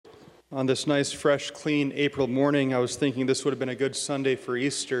On this nice, fresh, clean April morning, I was thinking this would have been a good Sunday for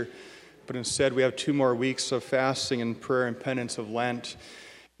Easter, but instead we have 2 more weeks of fasting and prayer and penance of Lent.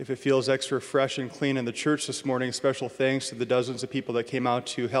 If it feels extra fresh and clean in the church this morning, special thanks to the dozens of people that came out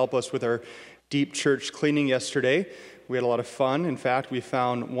to help us with our deep church cleaning yesterday. We had a lot of fun. In fact, we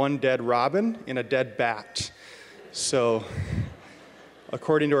found 1 dead robin and a dead bat. So,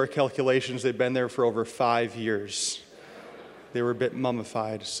 according to our calculations, they've been there for over 5 years. They were a bit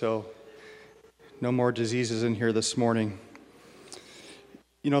mummified, so no more diseases in here this morning.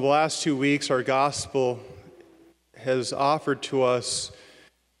 You know, the last 2 weeks, our gospel has offered to us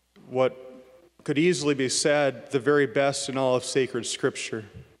what could easily be said the very best in all of sacred Scripture.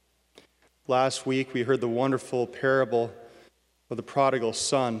 Last week, we heard the wonderful parable of the prodigal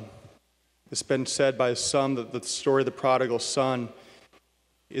son. It's been said by some that the story of the prodigal son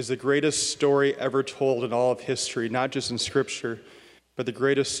is the greatest story ever told in all of history, not just in Scripture, but the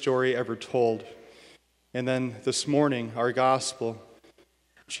greatest story ever told. And then this morning, our gospel,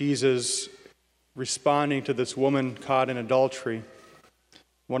 Jesus responding to this woman caught in adultery,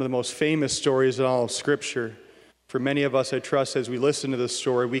 one of the most famous stories in all of Scripture. For many of us, I trust, as we listen to this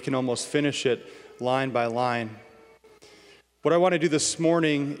story, we can almost finish it line by line. What I want to do this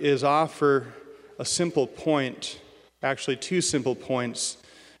morning is offer a simple point, actually 2 simple points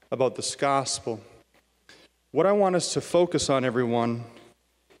about this gospel. What I want us to focus on, everyone,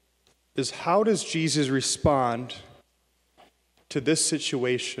 is how does Jesus respond to this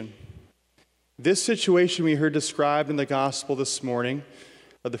situation? This situation we heard described in the gospel this morning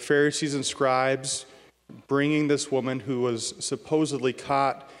of the Pharisees and scribes bringing this woman who was supposedly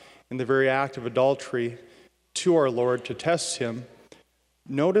caught in the very act of adultery to our Lord to test him.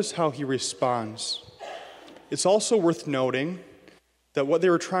 Notice how he responds. It's also worth noting that what they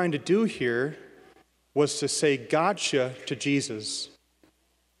were trying to do here was to say gotcha to Jesus.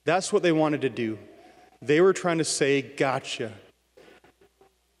 That's what they wanted to do. They were trying to say gotcha.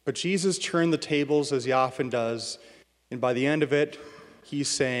 But Jesus turned the tables as he often does, and by the end of it, he's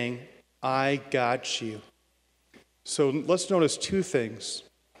saying, I got you. So let's notice 2 things.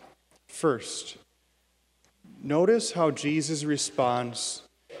 First, notice how Jesus responds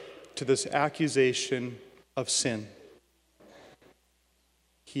to this accusation of sin.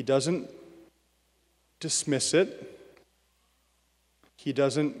 He doesn't dismiss it. He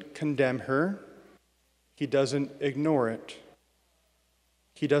doesn't condemn her. He doesn't ignore it.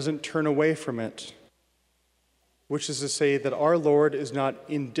 He doesn't turn away from it, which is to say that our Lord is not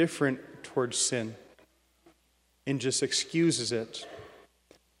indifferent towards sin and just excuses it.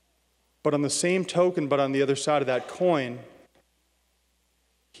 But on the same token, but on the other side of that coin,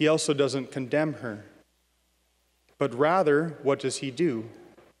 he also doesn't condemn her. But rather, what does he do?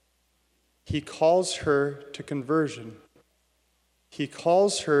 He calls her to conversion. He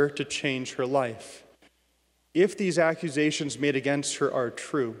calls her to change her life. If these accusations made against her are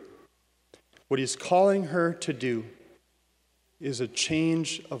true, what he's calling her to do is a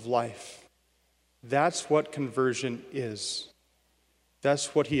change of life. That's what conversion is.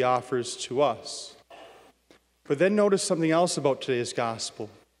 That's what he offers to us. But then notice something else about today's gospel.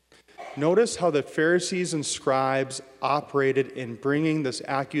 Notice how the Pharisees and scribes operated in bringing this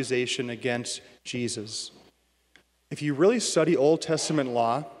accusation against Jesus. If you really study Old Testament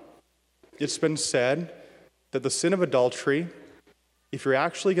law, it's been said that the sin of adultery, if you're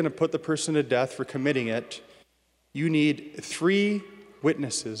actually going to put the person to death for committing it, you need 3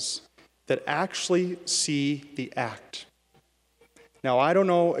 witnesses that actually see the act. Now, I don't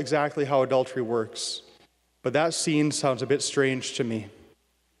know exactly how adultery works, but that scene sounds a bit strange to me.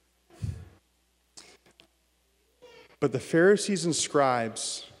 But the Pharisees and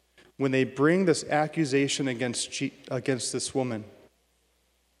scribes, when they bring this accusation against this woman,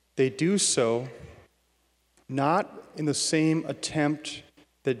 they do so not in the same attempt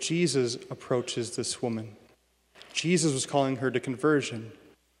that Jesus approaches this woman. Jesus was calling her to conversion.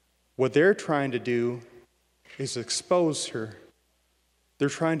 What they're trying to do is expose her. They're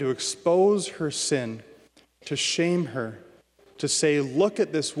trying to expose her sin, to shame her, to say, look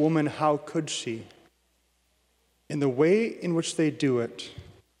at this woman, how could she? And the way in which they do it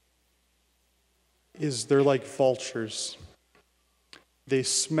is they're like vultures. They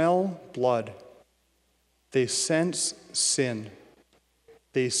smell blood. They sense sin.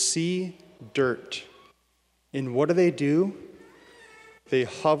 They see dirt. And what do? They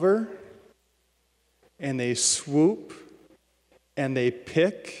hover and they swoop and they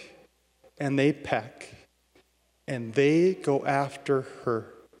pick and they peck and they go after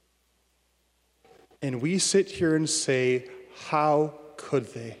her. And we sit here and say, how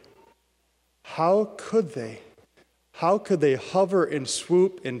could they? How could they? How could they hover and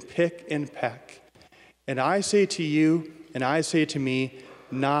swoop and pick and peck? And I say to you, and I say to me,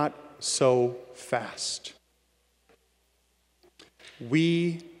 not so fast.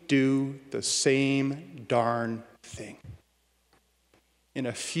 We do the same darn thing. In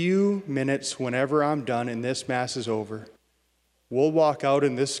a few minutes, whenever I'm done and this Mass is over, we'll walk out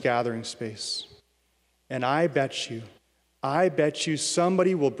in this gathering space, and I bet you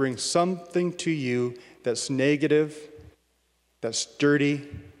somebody will bring something to you that's negative, that's dirty,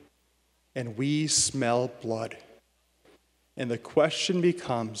 and we smell blood. And the question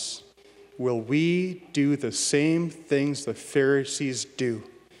becomes, will we do the same things the Pharisees do?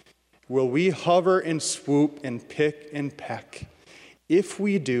 Will we hover and swoop and pick and peck? If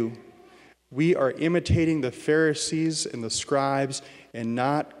we do, we are imitating the Pharisees and the scribes and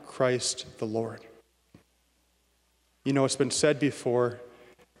not Christ the Lord. You know, it's been said before,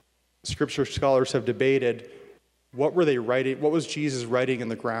 Scripture scholars have debated, what were they writing? What was Jesus writing in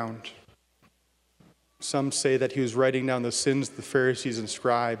the ground? Some say that he was writing down the sins of the Pharisees and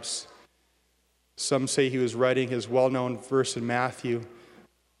scribes. Some say he was writing his well-known verse in Matthew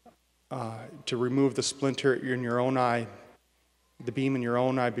to remove the splinter in your own eye, the beam in your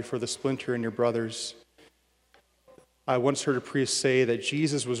own eye before the splinter in your brother's. I once heard a priest say that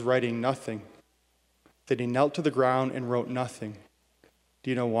Jesus was writing nothing, that he knelt to the ground and wrote nothing. Do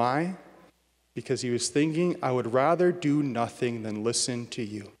you know why? Because he was thinking, I would rather do nothing than listen to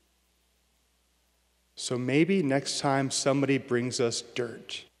you. So maybe next time somebody brings us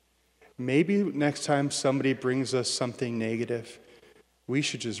dirt, maybe next time somebody brings us something negative, we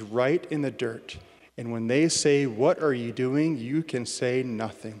should just write in the dirt. And when they say, what are you doing? You can say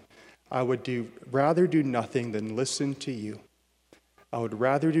nothing. I would rather do nothing than listen to you. I would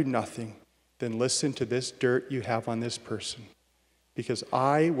rather do nothing than listen to this dirt you have on this person. Because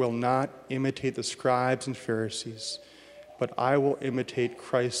I will not imitate the scribes and Pharisees, but I will imitate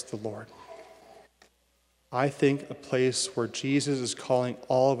Christ the Lord. I think a place where Jesus is calling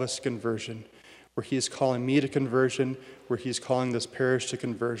all of us to conversion, where he is calling me to conversion, where he's calling this parish to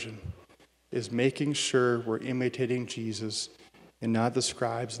conversion, is making sure we're imitating Jesus and not the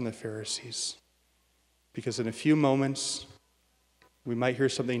scribes and the Pharisees. Because in a few moments, we might hear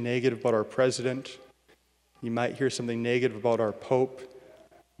something negative about our president. You might hear something negative about our Pope.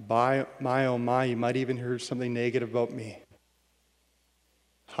 My, oh my, you might even hear something negative about me.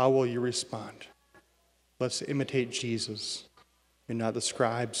 How will you respond? Let's imitate Jesus and not the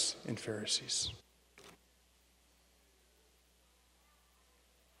scribes and Pharisees.